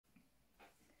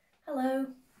Hello,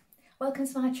 welcome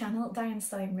to my channel, Diane's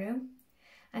Sewing Room,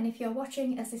 and if you're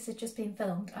watching as this has just been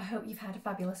filmed, I hope you've had a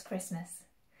fabulous Christmas.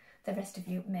 The rest of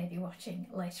you may be watching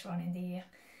later on in the year.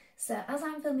 So as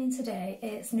I'm filming today,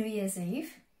 it's New Year's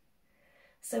Eve,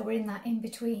 so we're in that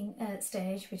in-between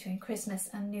stage between Christmas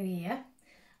and New Year,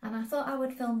 and I thought I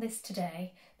would film this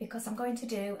today because I'm going to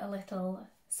do a little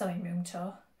sewing room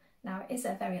tour. Now it is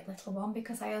a very little one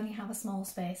because I only have a small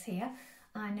space here.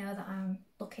 I know that I'm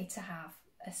lucky to have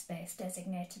a space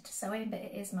designated to sewing, but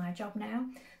it is my job now,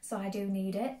 so I do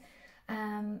need it.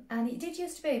 And it did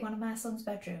used to be one of my son's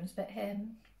bedrooms, but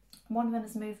one of them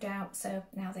has moved out, so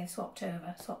now they've swapped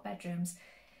bedrooms.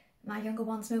 My younger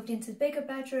one's moved into the bigger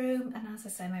bedroom, and as I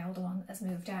say, my older one has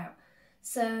moved out.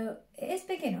 So it is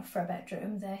big enough for a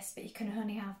bedroom, this, but you can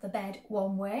only have the bed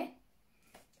one way.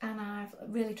 And I've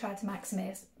really tried to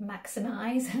maximise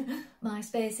my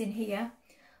space in here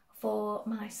for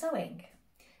my sewing.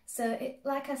 So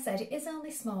like I said, it is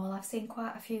only small. I've seen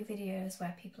quite a few videos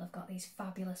where people have got these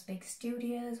fabulous big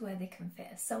studios where they can fit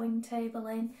a sewing table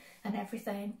in and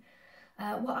everything.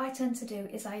 What I tend to do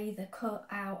is I either cut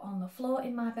out on the floor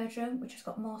in my bedroom, which has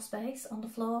got more space on the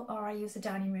floor, or I use a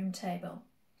dining room table.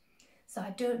 So I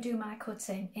don't do my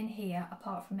cutting in here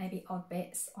apart from maybe odd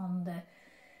bits on the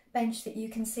bench that you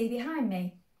can see behind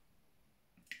me.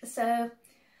 So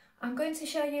I'm going to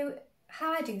show you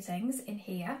how I do things in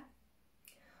here,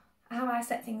 how I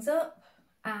set things up,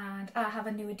 and I have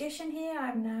a new addition here.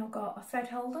 I've now got a thread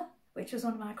holder, which was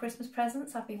one of my Christmas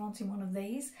presents. I've been wanting one of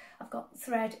these. I've got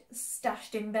thread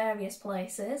stashed in various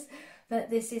places, but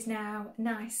this is now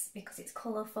nice because it's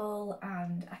colourful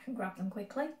and I can grab them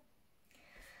quickly.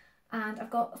 And I've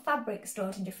got fabric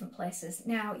stored in different places.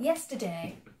 Now,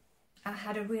 yesterday I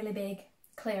had a really big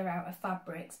clear out of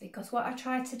fabrics because what I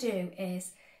tried to do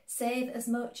is save as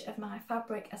much of my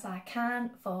fabric as I can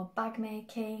for bag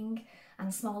making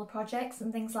and smaller projects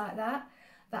and things like that,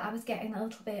 but I was getting a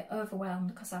little bit overwhelmed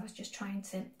because I was just trying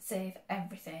to save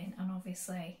everything, and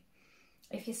obviously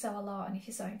if you sew a lot and if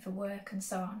you're sewing for work and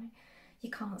so on,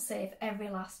 you can't save every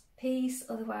last piece,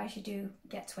 otherwise you do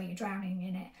get to where you're drowning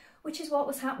in it, which is what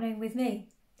was happening with me.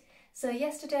 So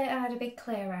yesterday I had a big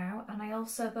clear out, and I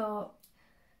also bought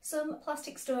some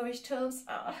plastic storage tubs.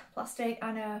 Plastic,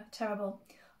 I know, terrible.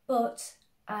 But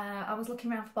I was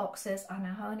looking around for boxes and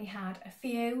I only had a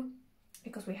few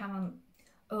because we haven't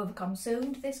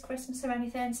over-consumed this Christmas or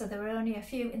anything, so there were only a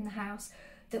few in the house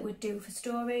that would do for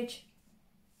storage.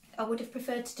 I would have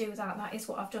preferred to do that. That is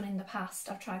what I've done in the past.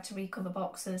 I've tried to recover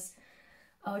boxes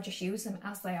or just use them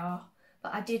as they are.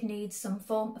 But I did need some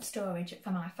form of storage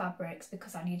for my fabrics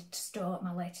because I needed to store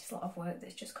my latest lot of work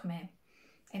that's just come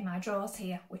in my drawers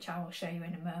here, which I will show you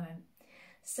in a moment.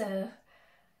 So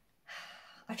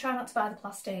I try not to buy the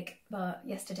plastic, but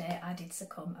yesterday I did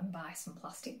succumb and buy some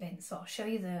plastic bins, so I'll show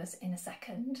you those in a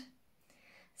second.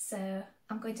 So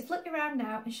I'm going to flip you around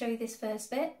now and show you this first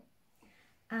bit,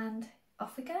 and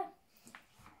off we go.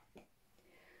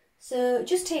 So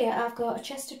just here I've got a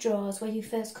chest of drawers where you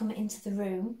first come into the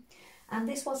room, and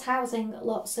this was housing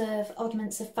lots of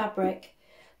oddments of fabric,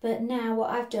 but now what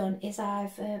I've done is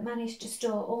I've managed to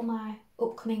store all my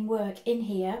upcoming work in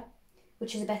here,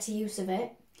 which is a better use of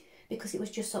it, because it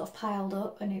was just sort of piled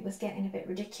up and it was getting a bit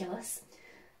ridiculous.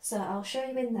 So I'll show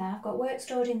you in there. I've got work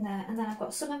stored in there, and then I've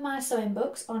got some of my sewing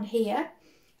books on here.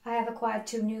 I have acquired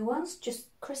 2 new ones, just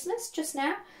Christmas, just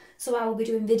now, so I will be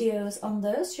doing videos on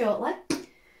those shortly.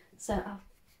 So I'll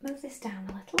move this down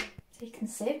a little so you can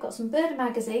see. I've got some Bird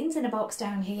magazines in a box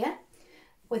down here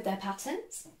with their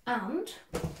patterns, and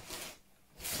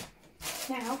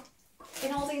now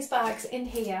in all these bags in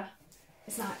here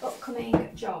is my upcoming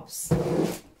jobs.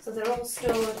 So they're all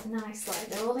stored nicely.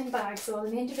 They're all in bags, they're all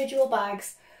in individual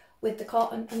bags with the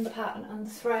cotton and the pattern and the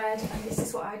thread, and this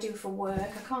is what I do for work.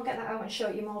 I can't get that out and show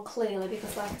it you more clearly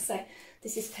because, like I say,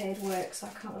 this is paid work, so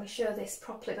I can't really show this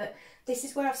properly, but this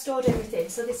is where I've stored everything.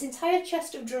 So this entire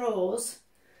chest of drawers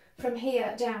from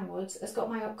here downwards has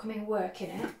got my upcoming work in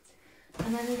it.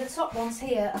 And then in the top ones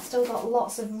here, I've still got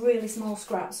lots of really small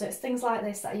scraps. So it's things like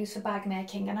this that I use for bag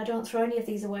making, and I don't throw any of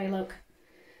these away, look.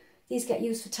 These get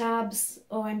used for tabs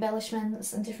or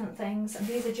embellishments and different things, and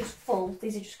these are just full,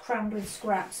 these are just crammed with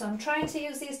scraps. So I'm trying to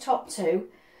use these top 2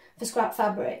 for scrap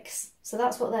fabrics, so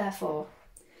that's what they're for.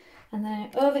 And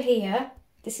then over here,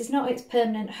 this is not its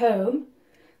permanent home,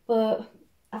 but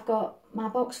I've got my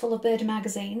box full of Bird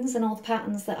magazines, and all the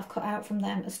patterns that I've cut out from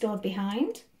them are stored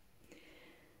behind.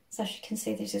 So as you can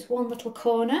see, there's just one little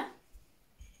corner.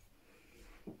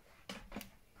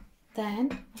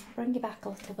 Then I'll bring you back a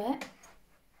little bit.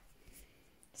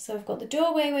 So I've got the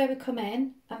doorway where we come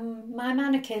in, and my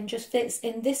mannequin just fits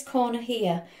in this corner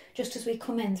here, just as we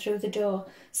come in through the door.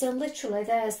 So literally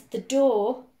there's the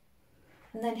door,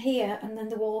 and then here, and then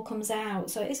the wall comes out.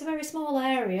 So it's a very small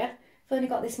area. I've only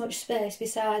got this much space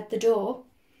beside the door,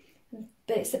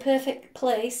 but it's the perfect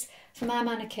place for my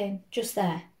mannequin, just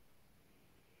there.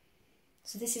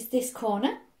 So this is this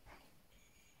corner.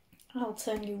 I'll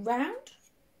turn you round.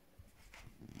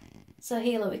 So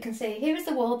here, look, we can see, here is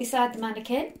the wall beside the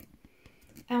mannequin.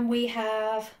 And we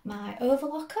have my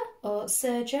overlocker, or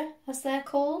serger as they're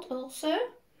called also,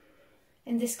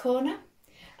 in this corner.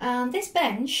 And this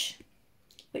bench,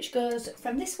 which goes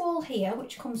from this wall here,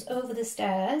 which comes over the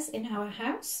stairs in our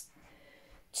house,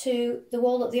 to the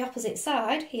wall at the opposite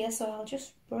side here. So I'll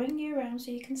just bring you around so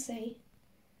you can see.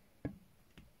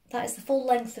 That is the full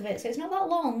length of it. So it's not that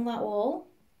long, that wall.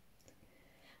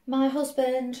 My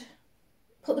husband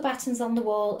put the battens on the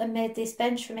wall and made this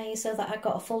bench for me so that I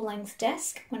got a full-length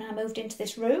desk when I moved into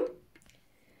this room.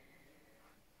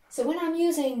 So when I'm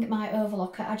using my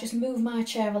overlocker, I just move my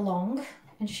chair along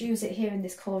and just use it here in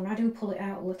this corner. I do pull it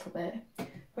out a little bit,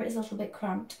 where it's a little bit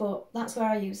cramped, but that's where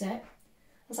I use it.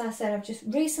 As I said, I've just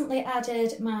recently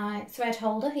added my thread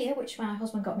holder here, which my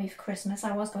husband got me for Christmas.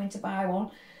 I was going to buy one,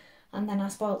 and then I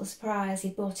spoilt the surprise.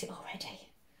 He'd bought it already.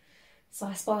 So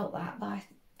I spoilt that by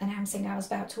announcing I was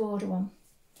about to order one.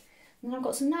 And I've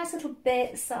got some nice little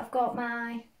bits. I've got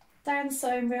my Diane's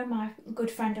Sewing Room. My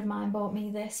good friend of mine bought me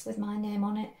this with my name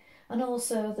on it. And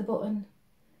also the button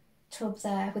tub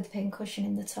there with the pin cushion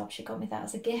in the top. She got me that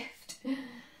as a gift.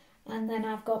 And then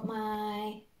I've got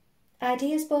my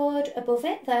ideas board above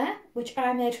it there, which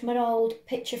I made from an old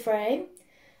picture frame.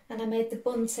 And I made the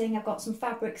bunting. I've got some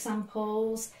fabric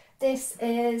samples. This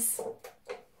is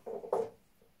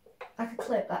like a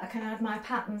clip that I can add my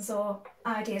patterns or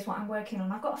ideas what I'm working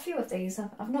on. I've got a few of these.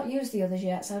 I've not used the others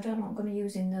yet, so I don't know what I'm going to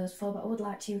use in those for, but I would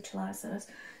like to utilise those.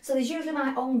 So there's usually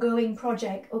my ongoing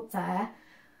project up there,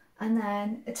 and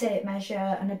then a tape measure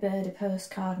and a bird, a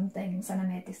postcard and things, and I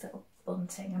made this little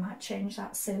bunting. I might change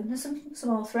that soon. There's some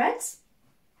more threads.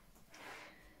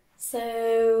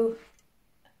 So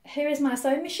here is my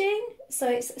sewing machine. So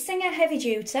it's Singer Heavy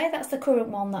Duty, that's the current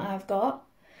one that I've got.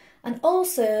 And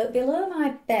also below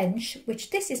my bench, which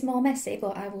this is more messy,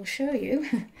 but I will show you.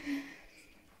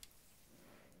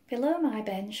 Below my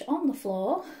bench on the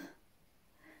floor,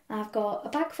 I've got a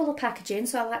bag full of packaging.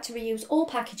 So I like to reuse all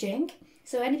packaging.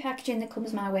 So any packaging that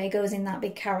comes my way goes in that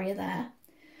big carrier there.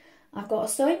 I've got a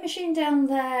sewing machine down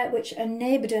there, which a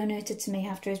neighbour donated to me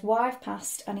after his wife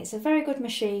passed. And it's a very good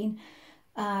machine.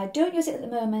 I don't use it at the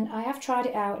moment. I have tried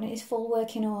it out and it is full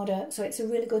working order, so it's a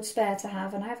really good spare to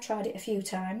have, and I have tried it a few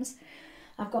times.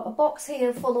 I've got a box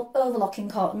here full of overlocking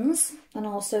cottons and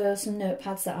also some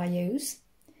notepads that I use.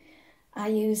 I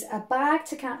use a bag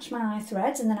to catch my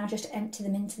threads and then I just empty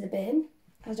them into the bin.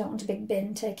 I don't want a big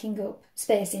bin taking up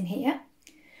space in here.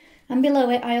 And below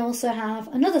it I also have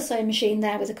another sewing machine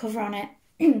there with a cover on it.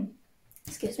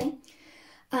 Excuse me.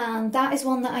 And that is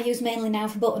one that I use mainly now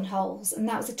for buttonholes, and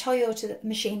that was a Toyota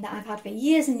machine that I've had for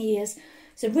years and years.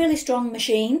 It's a really strong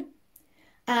machine,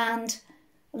 and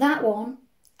that one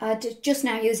I just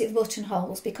now use it for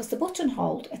buttonholes because the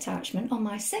buttonhole attachment on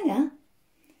my Singer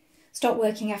stopped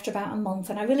working after about a month,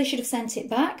 and I really should have sent it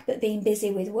back, but being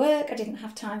busy with work I didn't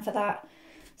have time for that,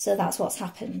 so that's what's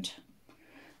happened.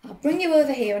 I'll bring you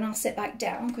over here and I'll sit back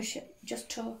down because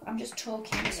I'm just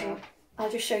talking, so I'll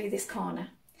just show you this corner.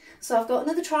 So I've got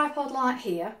another tripod light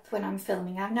here when I'm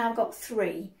filming. I've now got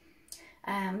three.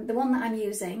 The one that I'm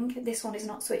using, this one is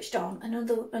not switched on.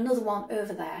 Another one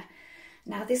over there.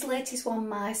 Now this latest one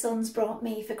my sons brought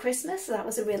me for Christmas, so that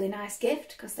was a really nice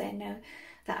gift because they know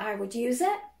that I would use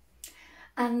it.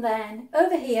 And then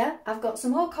over here I've got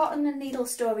some more cotton and needle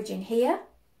storage in here.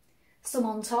 Some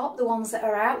on top, the ones that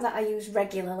are out that I use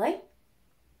regularly.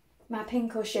 My pin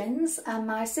cushions, and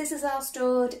my scissors are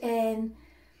stored in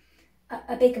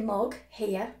a big mug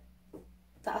here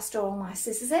that I store all my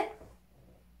scissors in.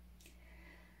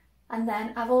 And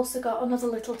then I've also got another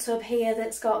little tub here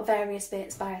that's got various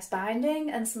bits, bias binding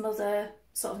and some other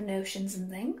sort of notions and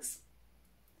things.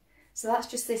 So that's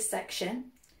just this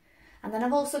section. And then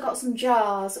I've also got some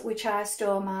jars which I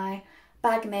store my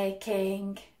bag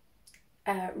making,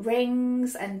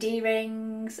 rings and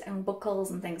D-rings and buckles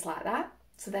and things like that.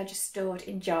 So they're just stored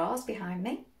in jars behind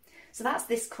me. So that's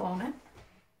this corner.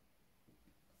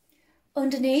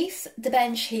 Underneath the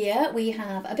bench here we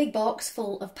have a big box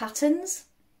full of patterns.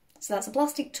 So that's a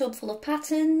plastic tub full of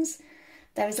patterns.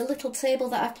 There is a little table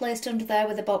that I've placed under there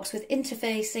with a box with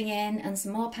interfacing in and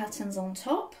some more patterns on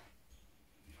top.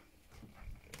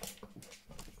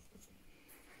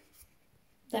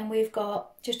 then we've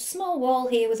got just a small wall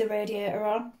here with a radiator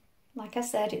on. Like I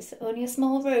said, it's only a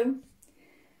small room.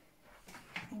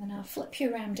 And then I'll flip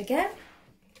you around again.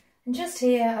 And just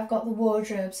here I've got the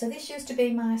wardrobe. So this used to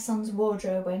be my son's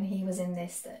wardrobe when he was in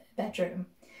this bedroom.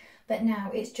 But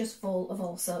now it's just full of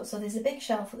all sorts. So there's a big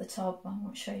shelf at the top. I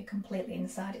won't show you completely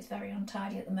inside. It's very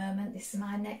untidy at the moment. This is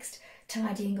my next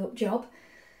tidying up job.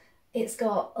 It's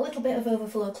got a little bit of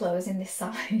overflow clothes in this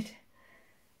side.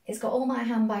 It's got all my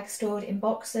handbags stored in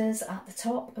boxes at the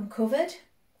top and covered.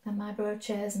 And my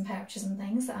brooches and pouches and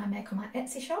things that I make on my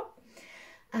Etsy shop.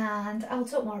 And I'll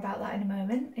talk more about that in a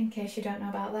moment, in case you don't know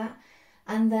about that.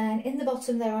 And then in the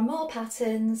bottom there are more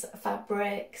patterns,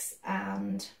 fabrics,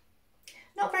 and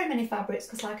not very many fabrics,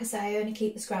 because like I say, I only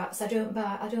keep the scraps. I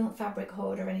don't fabric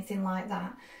hoard or anything like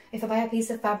that. If I buy a piece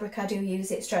of fabric, I do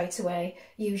use it straight away,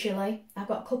 usually. I've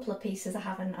got a couple of pieces I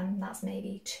haven't, and that's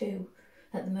maybe 2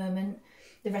 at the moment.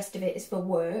 The rest of it is for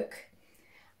work.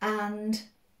 And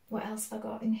what else have I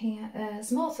got in here?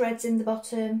 Some more threads in the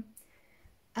bottom,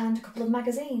 and a couple of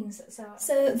magazines.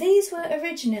 So these were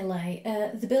originally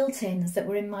the built-ins that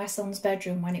were in my son's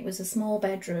bedroom when it was a small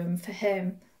bedroom for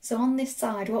him. So on this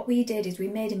side, what we did is we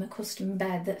made him a custom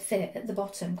bed that fit at the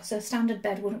bottom, because a standard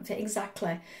bed wouldn't fit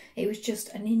exactly. It was just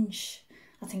an inch,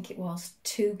 I think it was,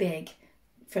 too big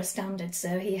for a standard.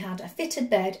 So he had a fitted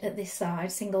bed at this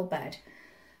side, single bed,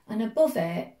 and above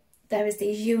it there is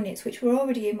these units which were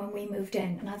already in when we moved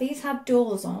in. Now these had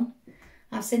doors on.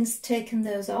 I've since taken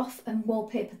those off and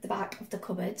wallpapered the back of the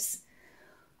cupboards.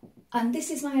 And this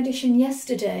is my addition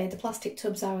yesterday, the plastic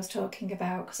tubs I was talking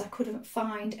about, because I couldn't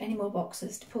find any more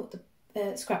boxes to put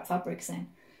the scrap fabrics in.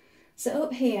 So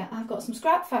up here I've got some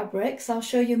scrap fabrics. I'll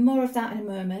show you more of that in a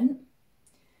moment.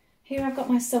 Here I've got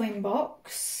my sewing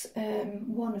box,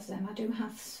 one of them. I do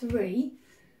have 3.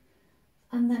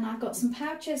 And then I've got some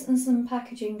pouches and some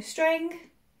packaging string,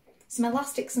 some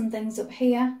elastics and things up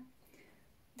here.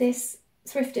 This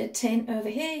thrifted tin over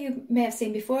here you may have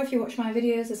seen before if you watch my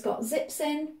videos, has got zips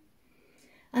in.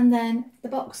 And then the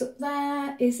box up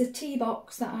there is a tea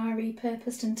box that I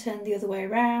repurposed and turned the other way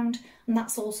around, and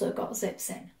that's also got zips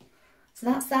in. So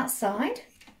that's that side.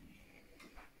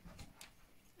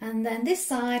 And then this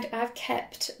side I've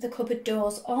kept the cupboard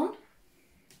doors on.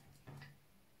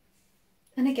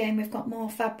 And again we've got more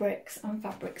fabrics and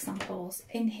fabric samples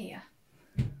in here.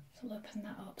 So I'll open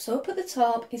that up. So up at the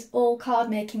top is all card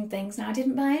making things. Now I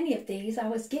didn't buy any of these, I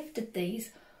was gifted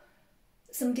these.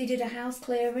 Somebody did a house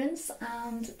clearance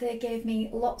and they gave me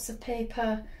lots of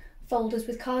paper folders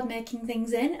with card making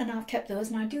things in, and I've kept those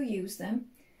and I do use them.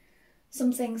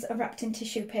 Some things are wrapped in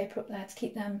tissue paper up there to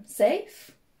keep them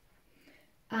safe,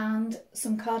 and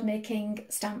some card making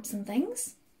stamps and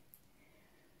things.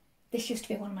 This used to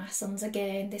be one of my son's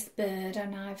again, this bird,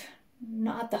 and I've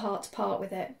not had the heart to part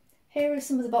with it. Here are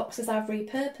some of the boxes I've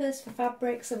repurposed for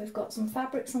fabric. So we've got some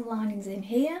fabrics and linings in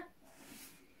here.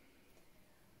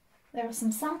 There are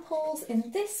some samples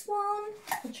in this one,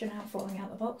 which are now falling out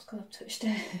of the box because I've touched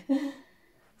it.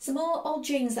 Some more old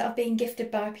jeans that have been gifted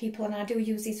by people, and I do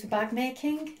use these for bag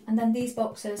making. And then these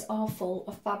boxes are full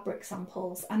of fabric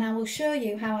samples, and I will show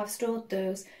you how I've stored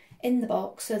those in the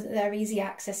box so that they're easy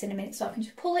access in a minute. So I can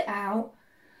just pull it out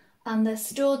and they're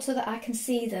stored so that I can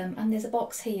see them. And there's a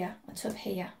box here, a tub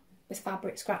here with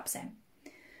fabric scraps in.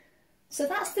 So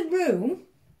that's the room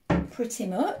pretty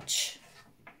much.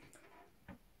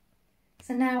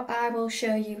 So now I will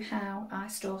show you how I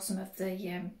store some of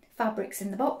the fabrics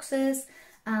in the boxes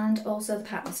and also the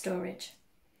pattern storage.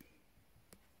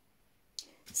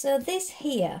 So this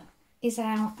here is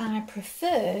how I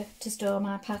prefer to store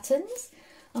my patterns,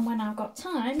 and when I've got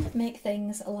time make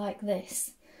things like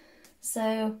this.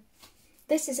 So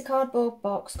this is a cardboard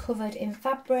box covered in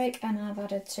fabric, and I've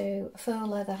added 2 faux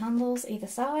leather handles either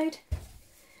side.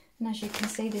 And as you can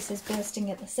see, this is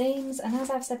bursting at the seams. And as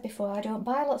I've said before, I don't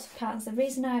buy lots of patterns. The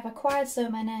reason I've acquired so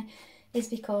many is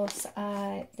because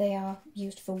they are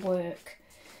used for work.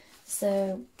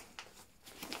 So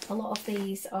a lot of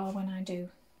these are when I do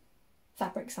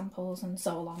fabric samples and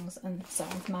sew-alongs and so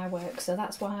on for my work. So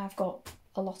that's why I've got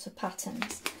a lot of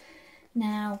patterns.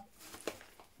 Now,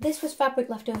 this was fabric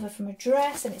left over from a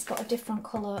dress, and it's got a different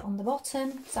colour on the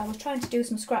bottom. So I was trying to do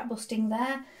some scrap busting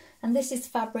there. And this is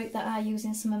fabric that I use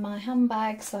in some of my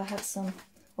handbags. So I had some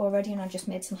already and I just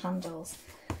made some handles.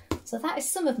 So that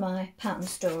is some of my pattern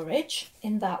storage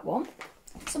in that one.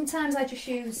 Sometimes I just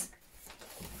use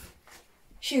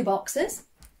shoe boxes.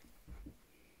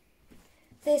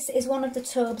 This is one of the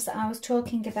tubs that I was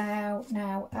talking about.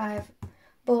 Now I've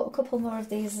bought a couple more of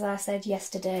these, as I said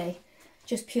yesterday,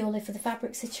 just purely for the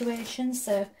fabric situation.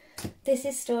 So this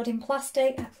is stored in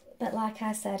plastic But like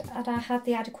I said, had I had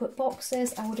the adequate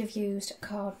boxes, I would have used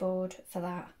cardboard for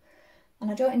that.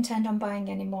 And I don't intend on buying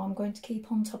any more. I'm going to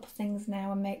keep on top of things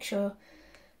now and make sure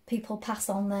people pass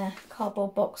on their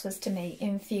cardboard boxes to me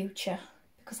in future,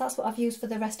 because that's what I've used for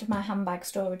the rest of my handbag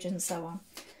storage and so on.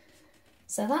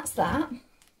 So that's that.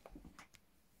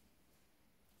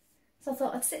 So I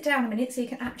thought I'd sit down a minute so you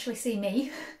can actually see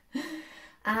me.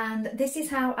 And this is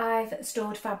how I've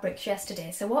stored fabrics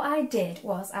yesterday. So what I did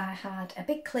was I had a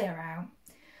big clear out,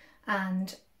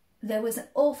 and there was an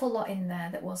awful lot in there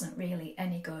that wasn't really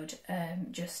any good,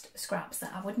 just scraps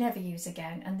that I would never use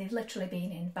again, and they've literally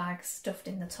been in bags stuffed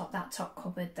in that top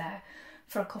cupboard there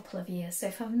for a couple of years. So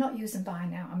if I've not used them by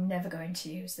now, I'm never going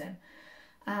to use them.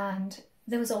 And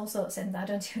there was all sorts in there. I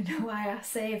don't even know why I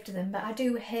saved them, but I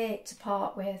do hate to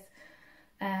part with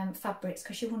fabrics,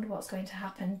 because you wonder what's going to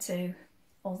happen to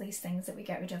all these things that we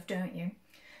get rid of, don't you?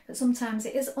 But sometimes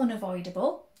it is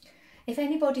unavoidable. If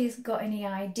anybody's got any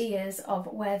ideas of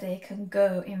where they can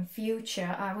go in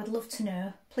future, I would love to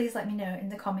know. Please let me know in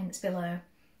the comments below.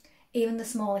 Even the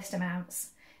smallest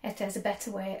amounts. If there's a better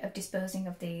way of disposing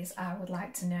of these, I would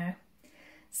like to know.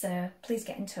 So please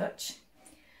get in touch.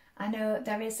 I know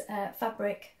there is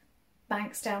fabric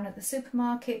banks down at the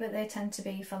supermarket, but they tend to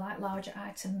be for like larger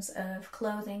items of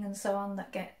clothing and so on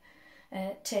that get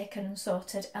taken and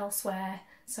sorted elsewhere.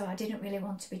 So I didn't really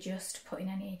want to be just putting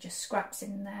any scraps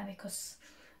in there, because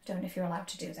I don't know if you're allowed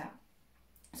to do that.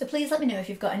 So please let me know if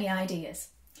you've got any ideas.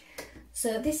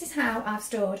 So this is how I've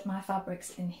stored my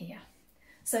fabrics in here.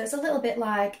 So it's a little bit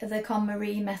like the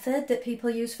KonMari method that people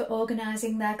use for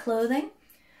organising their clothing.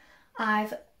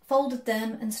 I've folded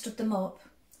them and stood them up.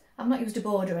 I've not used a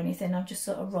board or anything, I've just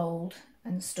sort of rolled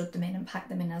and stood them in and packed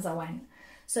them in as I went.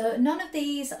 So none of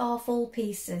these are full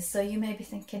pieces, so you may be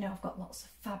thinking, oh, I've got lots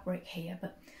of fabric here,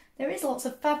 but there is lots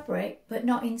of fabric, but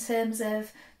not in terms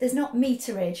of, there's not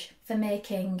meterage for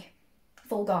making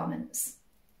full garments.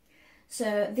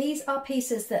 So these are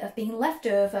pieces that have been left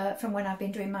over from when I've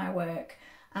been doing my work,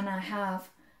 and I have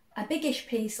a biggish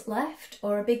piece left,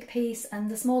 or a big piece,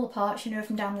 and the smaller parts, you know,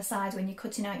 from down the sides when you're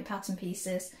cutting out your pattern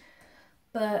pieces,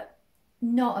 but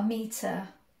not a metre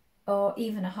or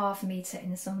even a half a metre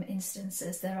in some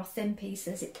instances. There are thin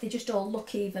pieces. They just all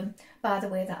look even by the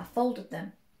way that I folded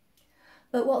them.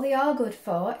 But what they are good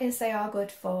for is they are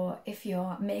good for if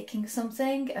you're making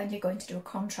something and you're going to do a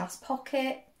contrast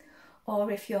pocket,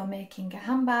 or if you're making a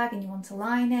handbag and you want to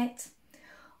line it,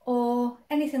 or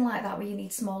anything like that where you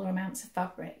need smaller amounts of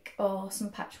fabric, or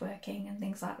some patchworking and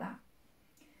things like that.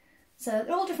 So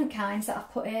they're all different kinds that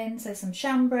I've put in. So there's some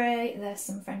chambray, there's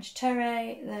some French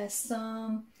terre, there's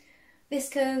some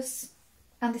viscose,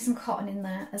 and there's some cotton in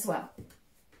there as well.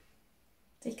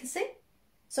 So you can see.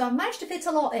 So I've managed to fit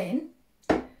a lot in,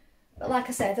 but like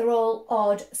I said, they're all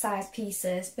odd sized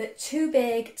pieces, but too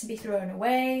big to be thrown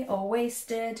away or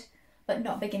wasted, but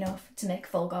not big enough to make a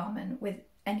full garment with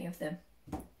any of them.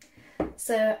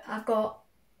 So I've got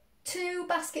 2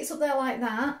 baskets up there like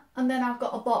that, and then I've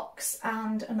got a box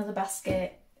and another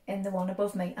basket in the one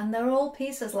above me, and they're all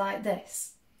pieces like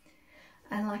this.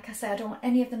 And like I said, I don't want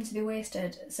any of them to be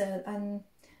wasted, so I'm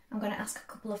going to ask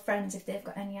a couple of friends if they've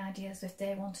got any ideas, if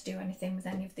they want to do anything with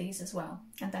any of these as well,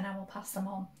 and then I will pass them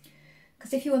on.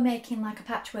 Because if you were making like a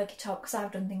patchworky top, because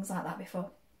I've done things like that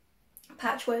before, a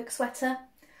patchwork sweater,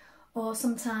 or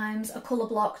sometimes a colour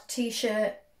block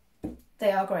t-shirt,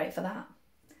 they are great for that.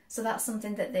 So that's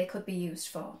something that they could be used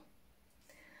for.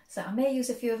 So I may use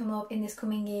a few of them up in this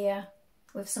coming year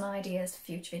with some ideas for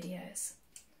future videos.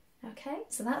 Okay,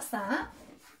 so that's that.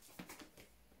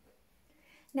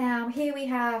 Now here we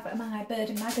have my Bird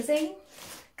and Magazine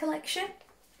collection.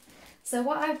 So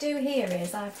what I do here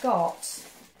is I've got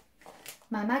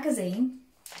my magazine,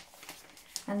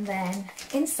 and then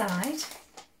inside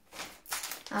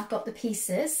I've got the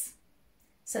pieces,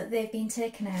 so they've been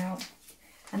taken out,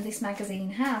 and this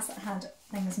magazine has had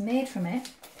things made from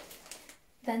it.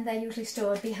 Then they're usually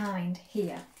stored behind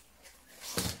here.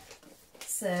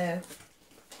 So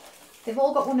they've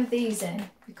all got one of these in,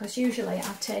 because usually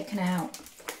I've taken out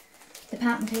the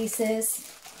pattern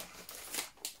pieces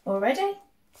already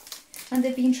and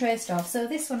they've been traced off. So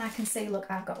this one I can see, look,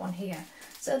 I've got one here.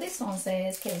 So this one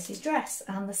says Casey's dress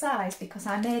and the size, because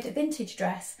I made a vintage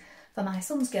dress for my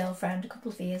son's girlfriend a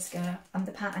couple of years ago, and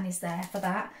the pattern is there for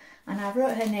that, and I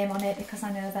wrote her name on it because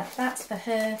I know that that's for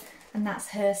her and that's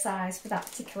her size for that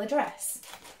particular dress.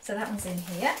 So that one's in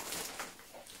here.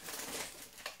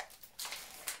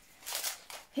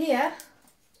 Here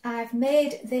I've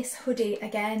made this hoodie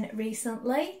again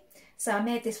recently. So I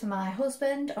made this for my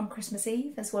husband on Christmas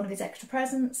Eve as one of his extra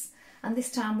presents, and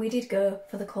this time we did go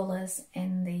for the colours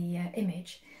in the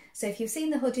image. So if you've seen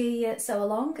the hoodie sew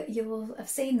along, you will have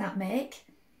seen that make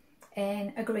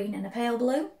in a green and a pale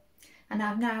blue, and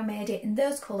I've now made it in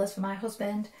those colours for my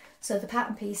husband, so the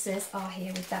pattern pieces are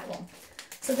here with that one.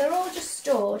 So they're all just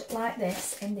stored like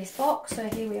this in this box. So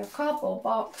here we have a cardboard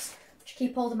box which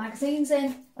keep all the magazines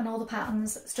in and all the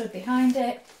patterns stood behind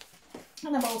it.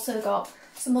 And I've also got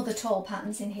some other tall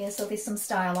patterns in here, so there's some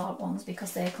style art ones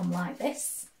because they come like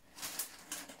this.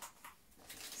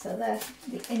 So they're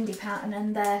the indie pattern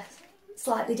and they're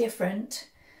slightly different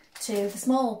to the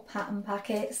small pattern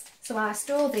packets. So I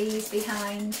store these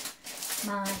behind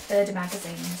my Further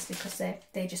magazines because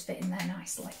they just fit in there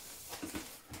nicely.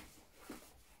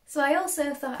 So I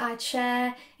also thought I'd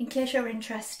share, in case you're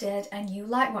interested and you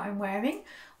like what I'm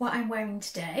wearing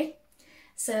today.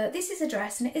 So this is a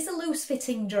dress, and it is a loose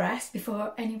fitting dress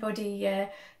before anybody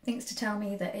thinks to tell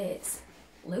me that it's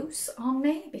loose on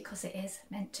me, because it is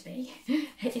meant to be.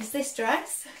 It is this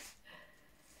dress,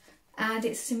 and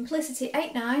it's Simplicity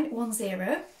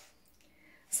 8910.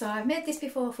 So I've made this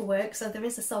before for work, so there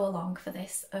is a sew along for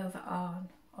this over on,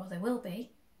 or there will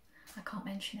be. I can't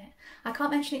mention it. I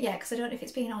can't mention it yet because I don't know if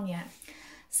it's been on yet.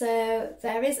 So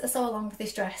there is a sew along for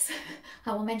this dress.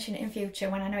 I will mention it in future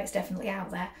when I know it's definitely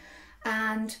out there.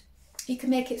 And you can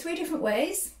make it 3 different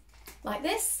ways, like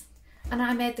this, and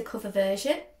I made the cover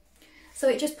version. So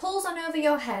it just pulls on over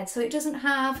your head, so it doesn't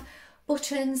have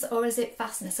buttons or a zip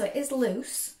fastener, so it is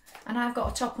loose. And I've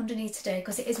got a top underneath today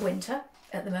because it is winter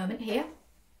at the moment here.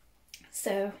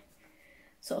 So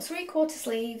sort of 3/4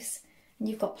 sleeves, and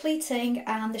you've got pleating,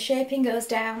 and the shaping goes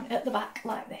down at the back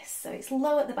like this. So it's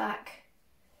low at the back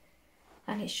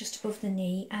and it's just above the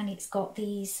knee, and it's got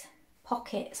these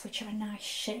pockets which are a nice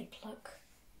shape, look,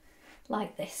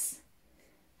 like this,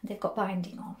 and they've got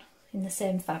binding on in the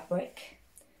same fabric,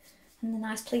 and the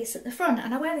nice pleats at the front.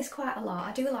 And I wear this quite a lot.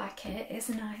 I do like it. It's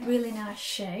a nice, really nice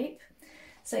shape.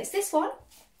 So it's this one,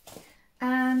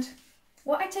 and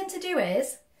what I tend to do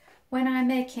is, when I'm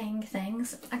making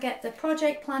things, I get the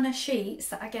project planner sheets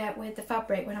that I get with the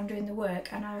fabric when I'm doing the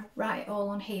work, and I write it all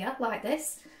on here like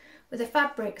this with a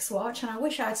fabric swatch. And I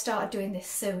wish I'd started doing this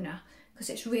sooner, because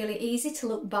it's really easy to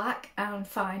look back and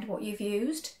find what you've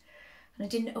used. And I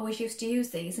didn't always used to use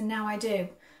these, and now I do.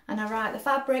 And I write the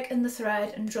fabric and the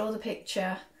thread and draw the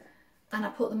picture, and I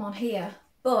put them on here.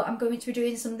 But I'm going to be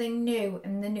doing something new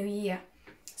in the new year,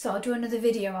 so I'll do another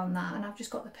video on that, and I've just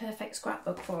got the perfect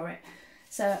scrapbook for it.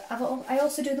 So I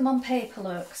also do them on paper,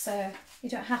 look, so you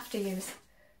don't have to use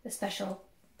the special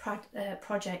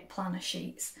project planner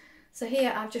sheets. So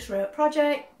here I've just wrote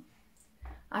project,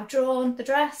 I've drawn the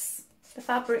dress, the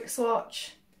fabric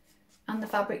swatch and the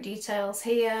fabric details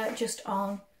here just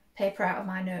on paper out of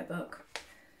my notebook.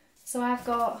 So I've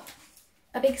got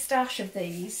a big stash of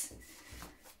these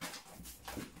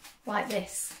like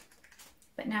this,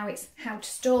 but now it's how to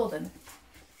store them.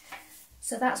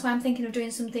 So that's why I'm thinking of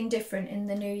doing something different in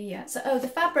the new year. So the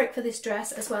fabric for this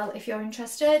dress as well, if you're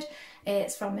interested,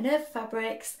 it's from Minerva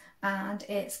Fabrics, and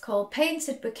it's called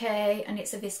Painted Bouquet, and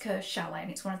it's a viscose chalet,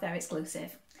 and it's one of their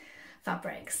exclusive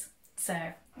fabrics. So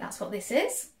that's what this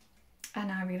is,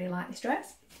 and I really like this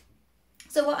dress.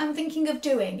 So what I'm thinking of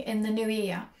doing in the new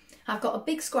year, I've got a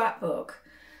big scrapbook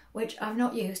which I've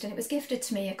not used, and it was gifted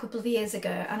to me a couple of years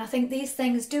ago, and I think these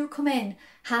things do come in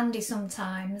handy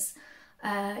sometimes,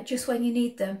 just when you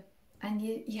need them, and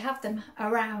you have them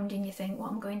around and you think, what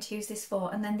am I going to use this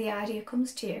for? And then the idea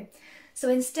comes to you. So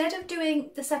instead of doing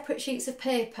the separate sheets of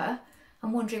paper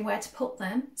and wondering where to put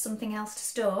them, something else to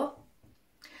store,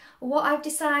 what I've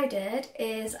decided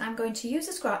is I'm going to use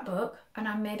a scrapbook, and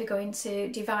I'm maybe going to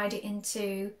divide it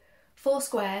into 4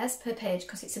 squares per page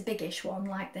because it's a biggish one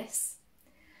like this.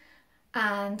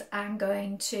 And I'm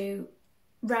going to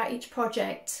write each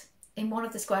project in one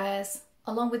of the squares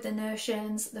along with the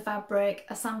notions, the fabric,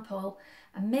 a sample,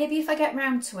 and maybe if I get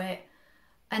round to it,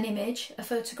 an image, a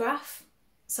photograph.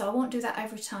 So I won't do that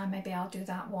every time, maybe I'll do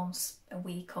that once a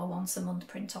week or once a month,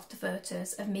 print off the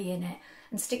photos of me in it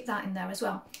and stick that in there as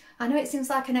well. I know it seems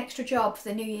like an extra job for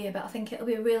the new year, but I think it'll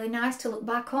be really nice to look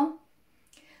back on,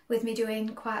 with me doing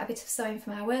quite a bit of sewing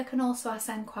for my work, and also I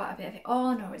send quite a bit of it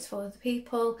on, or it's for other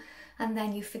people, and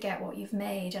then you forget what you've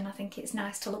made, and I think it's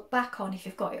nice to look back on if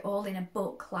you've got it all in a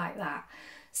book like that.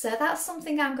 So that's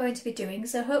something I'm going to be doing,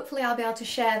 so hopefully I'll be able to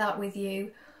share that with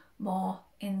you more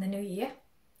in the new year.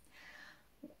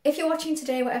 If you're watching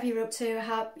today, whatever you're up to, I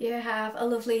hope you have a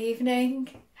lovely evening.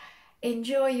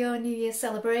 Enjoy your New Year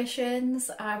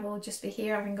celebrations. I will just be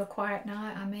here having a quiet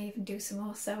night. I may even do some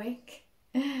more sewing.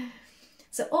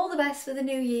 So all the best for the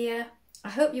new year. I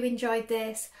hope you enjoyed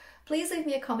this. Please leave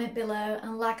me a comment below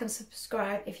and like and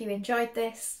subscribe if you enjoyed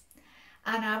this.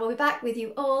 and I will be back with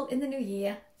you all in the new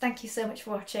year. Thank you so much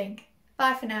for watching.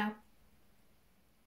 Bye for now.